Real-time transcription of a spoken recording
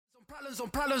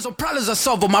Problems I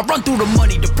solve them. I run through the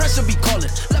money, the pressure be calling.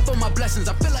 Left on my blessings,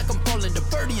 I feel like I'm falling. The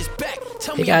birdie is back.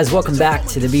 Hey guys, welcome back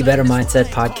to the Be Better Mindset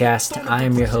podcast. I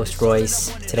am your host,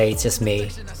 Royce. Today it's just me.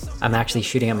 I'm actually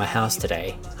shooting at my house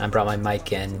today. I brought my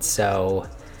mic in, so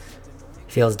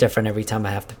it feels different every time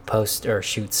I have to post or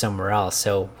shoot somewhere else.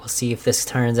 So we'll see if this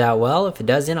turns out well. If it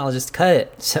doesn't, I'll just cut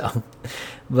it.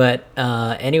 But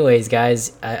anyways,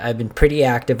 guys, I've been pretty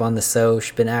active on the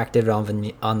social, been active on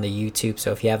the YouTube.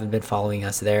 So if you haven't been following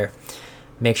us there,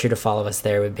 make sure to follow us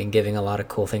there. We've been giving a lot of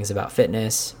cool things about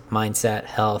fitness, mindset,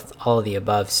 health, all of the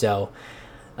above. So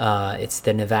it's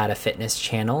the Nevada Fitness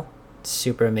channel. It's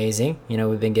super amazing. You know,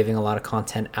 we've been giving a lot of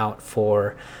content out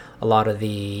for a lot of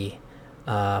the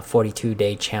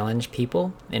 42-day challenge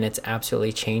people, and it's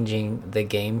absolutely changing the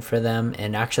game for them.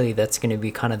 And actually that's going to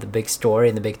be kind of the big story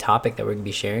and the big topic that we're going to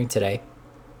be sharing today,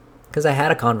 because I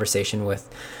had a conversation with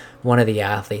one of the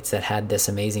athletes that had this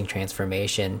amazing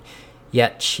transformation,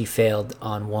 yet she failed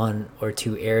on one or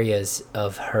two areas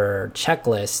of her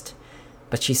checklist,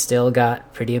 but she still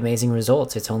got pretty amazing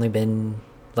results. It's only been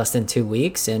less than 2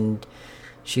 weeks and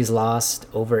she's lost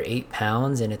over 8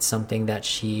 pounds, and it's something that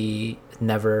she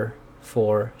never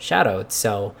foreshadowed.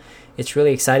 So it's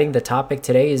really exciting. The topic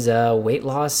today is weight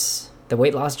loss. The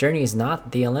weight loss journey is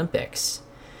not the Olympics.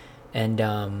 And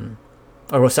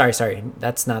sorry,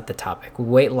 that's not the topic.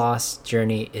 Weight loss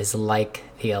journey is like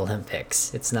the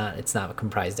Olympics. It's not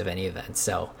comprised of any events.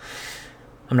 So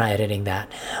I'm not editing that.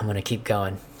 I'm going to keep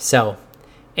going. So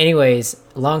anyways,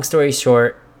 long story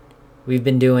short, we've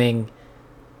been doing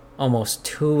almost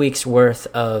 2 weeks worth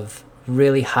of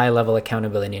really high level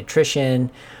accountability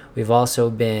nutrition. We've also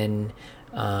been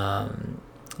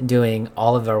doing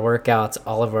all of our workouts,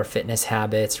 all of our fitness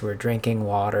habits. We're drinking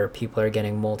water. People are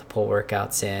getting multiple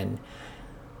workouts in.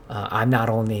 I'm not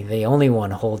only the only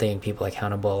one holding people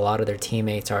accountable. A lot of their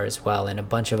teammates are as well, and a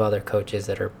bunch of other coaches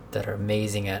that are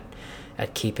amazing at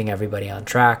keeping everybody on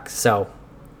track. So,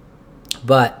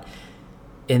 but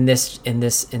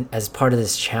as part of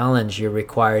this challenge, you're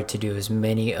required to do as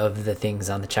many of the things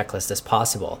on the checklist as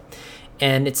possible.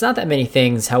 And it's not that many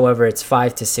things. However, it's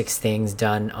 5 to 6 things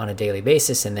done on a daily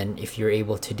basis. And then if you're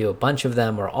able to do a bunch of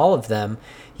them or all of them,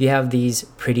 you have these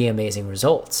pretty amazing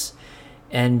results.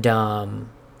 And,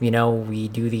 we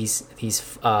do these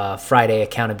Friday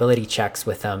accountability checks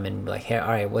with them and like, hey, all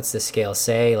right, what's the scale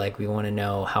say? Like, we want to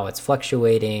know how it's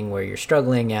fluctuating, where you're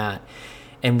struggling at.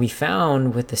 And we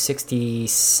found with the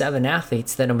 67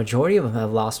 athletes that a majority of them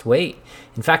have lost weight.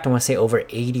 In fact, I want to say over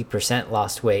 80%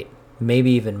 lost weight.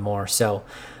 Maybe even more. So,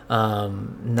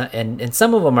 and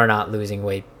some of them are not losing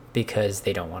weight because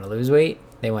they don't want to lose weight.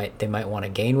 They might want to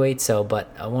gain weight. So,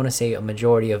 but I want to say a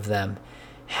majority of them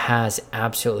has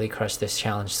absolutely crushed this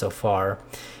challenge so far.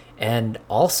 And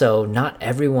also, not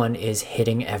everyone is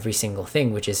hitting every single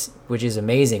thing, which is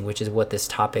amazing, which is what this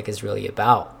topic is really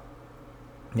about.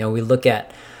 You know, we look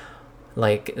at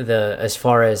as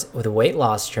far as the weight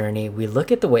loss journey, we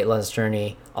look at the weight loss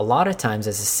journey a lot of times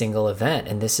as a single event.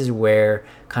 And this is where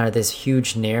kind of this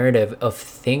huge narrative of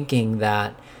thinking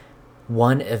that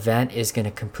one event is going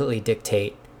to completely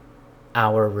dictate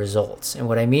our results. And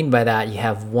what I mean by that, you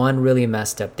have one really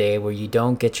messed up day where you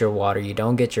don't get your water, you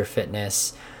don't get your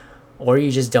fitness, or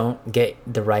you just don't get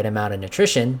the right amount of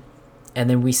nutrition. And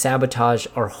then we sabotage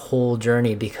our whole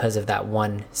journey because of that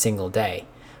one single day.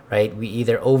 Right? We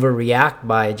either overreact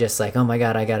by just like, oh my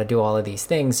God, I got to do all of these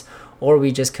things, or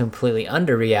we just completely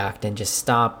underreact and just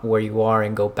stop where you are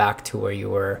and go back to where you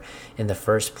were in the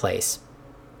first place.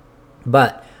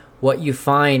 What you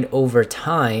find over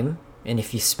time, and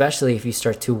especially if you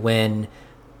start to win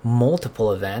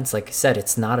multiple events, like I said,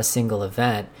 it's not a single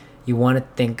event. You want to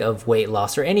think of weight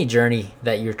loss or any journey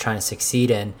that you're trying to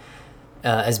succeed in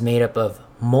as made up of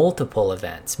multiple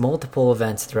events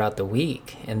throughout the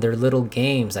week. And they're little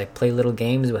games. I play little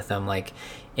games with them, like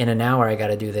in an hour I got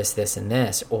to do this and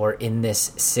this, or in this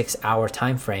 6-hour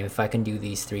time frame, if I can do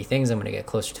these 3 things, I'm going to get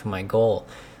closer to my goal.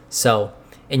 So,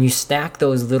 and you stack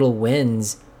those little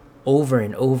wins over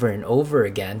and over and over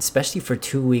again, especially for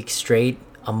 2 weeks straight,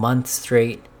 a month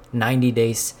straight, 90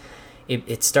 days.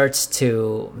 It starts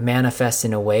to manifest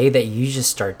in a way that you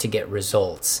just start to get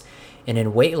results. And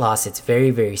in weight loss, it's very,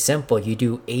 very simple. You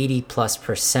do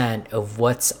 80+% of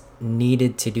what's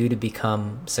needed to do to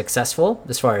become successful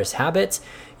as far as habits.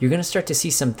 You're going to start to see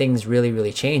some things really,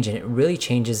 really change. And it really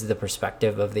changes the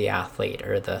perspective of the athlete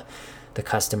or the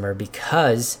customer,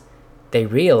 because they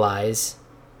realize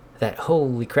that,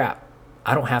 holy crap,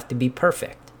 I don't have to be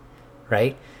perfect,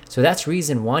 right? So that's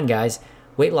reason one, guys.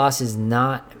 Weight loss is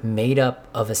not made up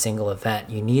of a single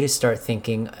event. You need to start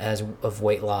thinking of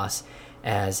weight loss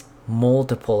as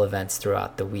multiple events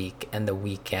throughout the week and the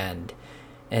weekend.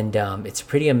 And it's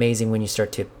pretty amazing when you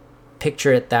start to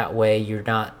picture it that way. You're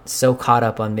not so caught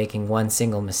up on making one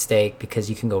single mistake because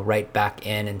you can go right back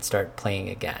in and start playing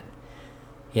again.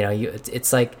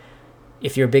 It's like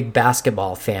if you're a big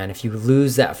basketball fan, if you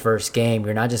lose that first game,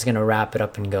 you're not just going to wrap it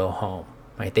up and go home,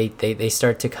 right? They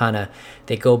start to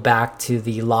they go back to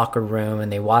the locker room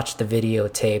and they watch the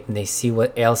videotape and they see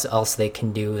what else they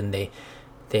can do, and they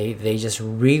just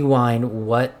rewind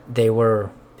what they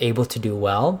were able to do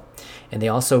well, and they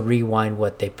also rewind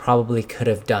what they probably could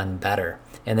have done better,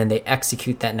 and then they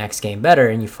execute that next game better,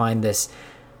 and you find this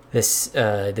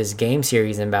game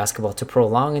series in basketball to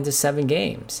prolong into 7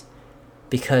 games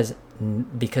because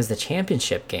the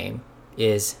championship game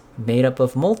is made up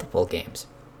of multiple games.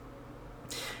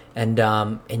 And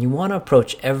you want to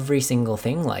approach every single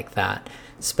thing like that,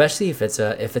 especially if it's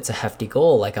a hefty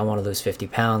goal, like I want to lose 50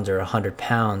 pounds or 100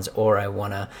 pounds, or I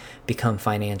want to become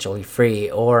financially free,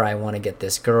 or I want to get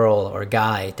this girl or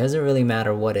guy. It doesn't really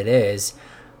matter what it is.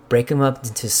 Break them up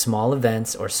into small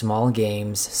events or small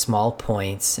games, small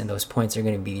points, and those points are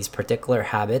going to be these particular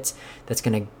habits that's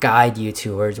going to guide you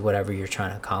towards whatever you're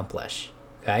trying to accomplish.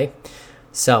 Okay?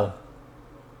 So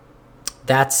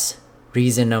that's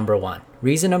reason number 1.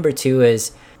 Reason number 2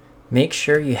 is make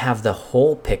sure you have the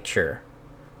whole picture,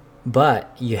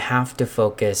 but you have to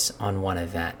focus on one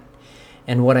event.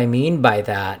 And what I mean by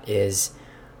that is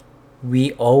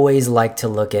we always like to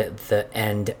look at the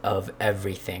end of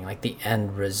everything, like the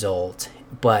end result,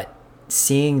 but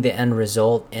seeing the end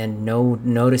result and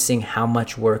noticing how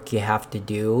much work you have to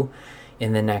do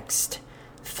in the next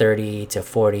 30 to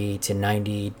 40 to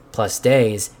 90 plus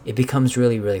days, it becomes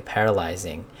really, really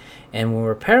paralyzing. And when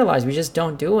we're paralyzed, we just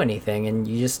don't do anything, and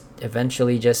you just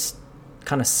eventually just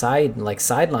kind of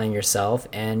sideline yourself,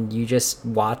 and you just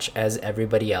watch as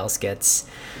everybody else gets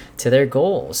to their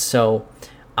goals. So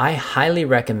I highly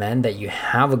recommend that you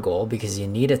have a goal because you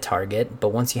need a target, but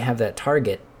once you have that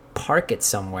target, park it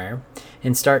somewhere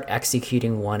and start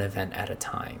executing one event at a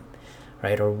time,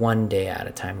 right? Or one day at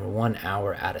a time, or 1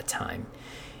 hour at a time.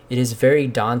 It is very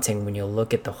daunting when you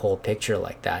look at the whole picture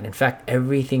like that. In fact,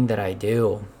 everything that I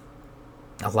do,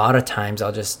 a lot of times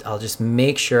I'll just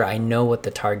make sure I know what the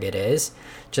target is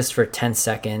just for 10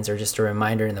 seconds or just a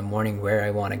reminder in the morning where I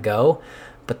want to go.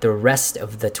 But the rest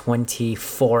of the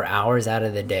 24 hours out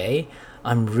of the day,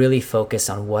 I'm really focused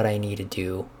on what I need to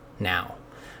do now,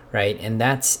 right? And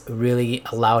that's really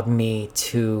allowed me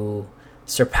to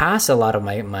surpass a lot of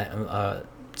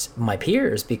my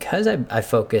peers because I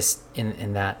focused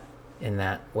in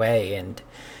that way. And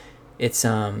it's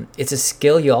a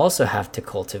skill you also have to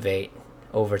cultivate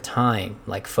over time,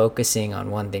 like focusing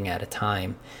on one thing at a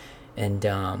time. And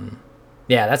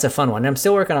that's a fun one. I'm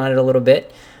still working on it a little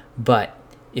bit, but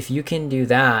if you can do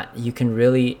that, you can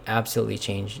really absolutely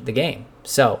change the game.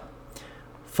 So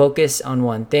focus on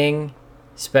one thing,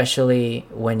 especially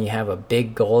when you have a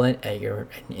big goal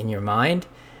in your mind,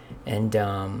 and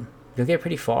you'll get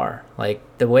pretty far. Like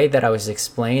the way that I was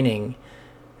explaining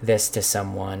this to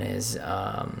someone is,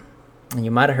 and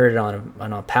you might have heard it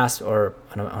on a past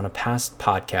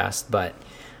podcast, but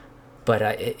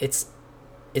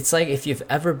it's like if you've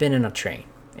ever been in a train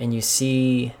and you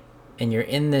see, and you're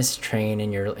in this train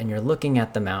and you're looking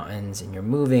at the mountains and you're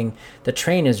moving. The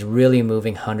train is really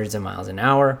moving hundreds of miles an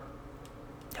hour.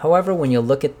 However, when you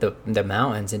look at the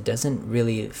mountains, it doesn't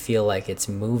really feel like it's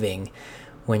moving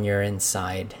when you're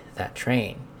inside that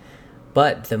train.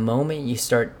 But the moment you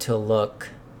start to look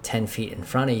 10 feet in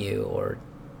front of you or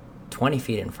 20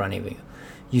 feet in front of you,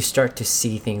 you start to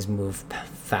see things move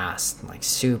fast, like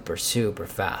super, super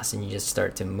fast, and you just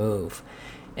start to move.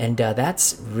 And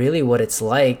that's really what it's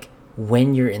like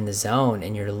when you're in the zone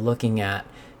and you're looking at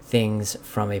things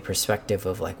from a perspective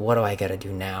of like, what do I got to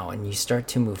do now? And you start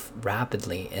to move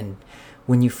rapidly. And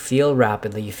when you feel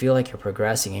rapidly, you feel like you're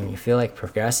progressing, and when you feel like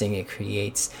progressing, it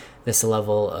creates this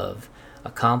level of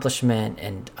accomplishment,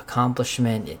 and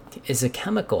accomplishment is a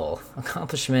chemical.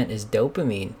 Accomplishment is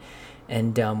dopamine.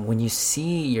 And when you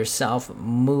see yourself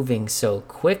moving so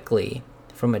quickly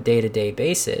from a day-to-day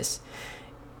basis,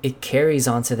 it carries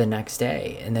on to the next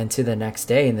day, and then to the next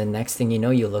day, and the next thing you know,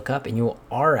 you look up and you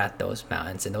are at those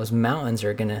mountains, and those mountains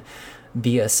are going to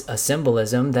be a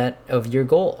symbolism of your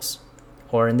goals,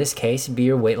 or in this case, be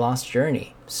your weight loss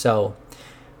journey. So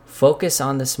focus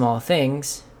on the small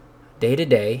things day to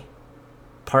day,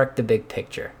 park the big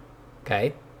picture.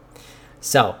 Okay.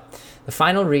 So the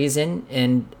final reason,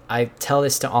 and I tell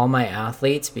this to all my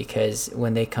athletes because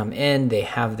when they come in, they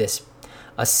have this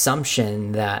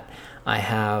assumption that I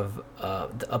have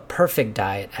a perfect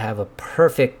diet, I have a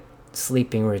perfect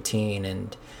sleeping routine,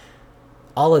 and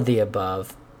all of the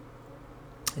above.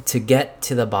 to get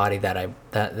to the body that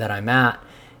I'm at.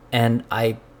 And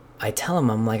I tell them,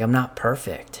 I'm like, I'm not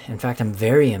perfect. In fact, I'm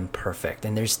very imperfect.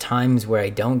 And there's times where I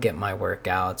don't get my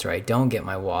workouts, or I don't get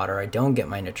my water, I don't get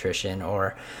my nutrition,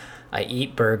 or I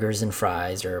eat burgers and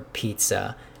fries or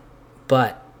pizza.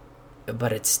 But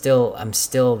I'm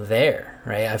still there,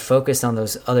 right? I focused on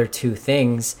those other two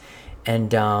things,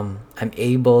 and I'm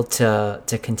able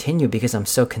to continue because I'm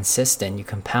so consistent. You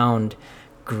compound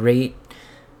great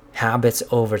habits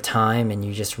over time, and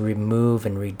you just remove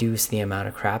and reduce the amount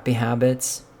of crappy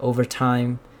habits over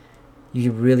time.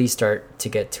 You really start to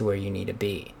get to where you need to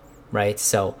be, right?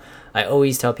 So I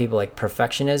always tell people, like,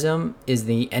 perfectionism is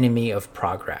the enemy of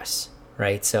progress,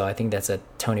 right? So I think that's a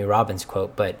Tony Robbins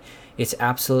quote, but it's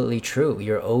absolutely true.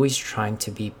 You're always trying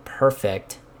to be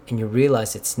perfect, and you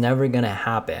realize it's never going to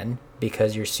happen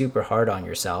because you're super hard on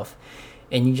yourself,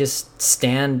 and you just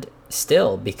stand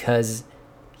still because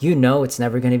you know it's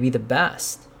never going to be the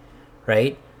best,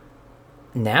 right?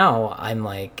 Now I'm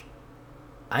like,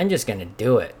 I'm just going to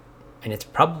do it, and it's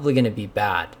probably going to be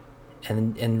bad.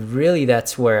 And really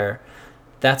that's where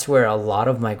a lot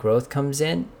of my growth comes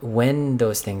in, when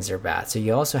those things are bad. So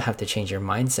you also have to change your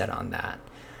mindset on that.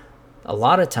 A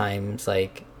lot of times,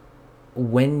 like,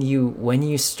 when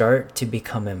you start to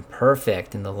become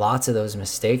imperfect and lots of those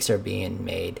mistakes are being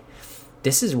made,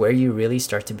 this is where you really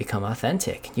start to become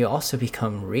authentic. You also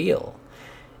become real.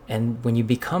 And when you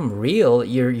become real,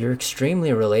 you're extremely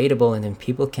relatable, and then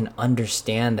people can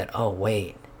understand that, oh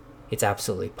wait, it's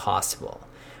absolutely possible.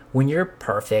 When you're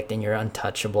perfect and you're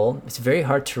untouchable, it's very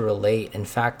hard to relate. In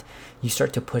fact, you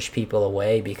start to push people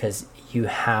away because you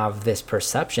have this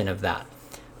perception of that.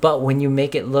 But when you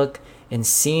make it look and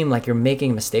seem like you're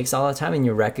making mistakes all the time, and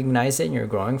you recognize it and you're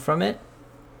growing from it,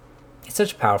 it's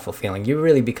such a powerful feeling. You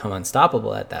really become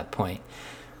unstoppable at that point.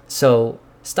 So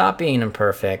stop being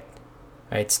imperfect,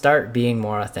 right? Start being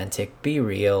more authentic, be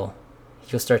real.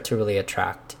 You'll start to really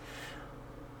attract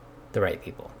the right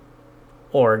people,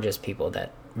 or just people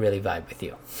that really vibe with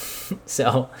you.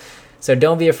 So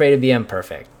don't be afraid to be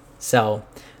imperfect. So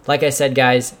like I said,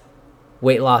 guys,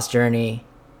 weight loss journey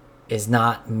is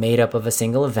not made up of a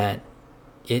single event.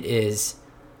 It is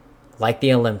like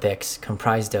the Olympics,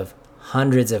 comprised of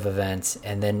hundreds of events.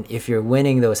 And then if you're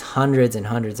winning those hundreds and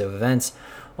hundreds of events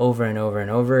over and over and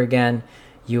over again,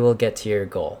 you will get to your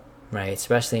goal, right?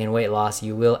 Especially in weight loss,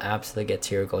 you will absolutely get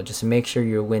to your goal. Just make sure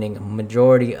you're winning a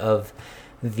majority of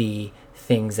the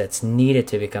things that's needed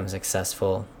to become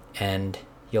successful, and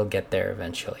you'll get there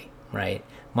eventually, right?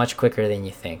 Much quicker than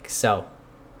you think. So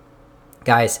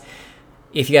guys,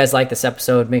 if you guys like this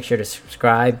episode, make sure to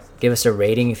subscribe, give us a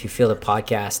rating if you feel the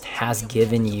podcast has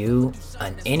given you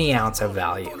any ounce of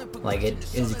value. Like,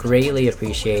 it is greatly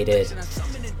appreciated.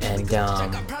 And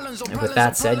with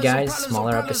that said, guys,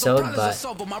 smaller episode, but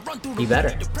be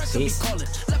better. Peace.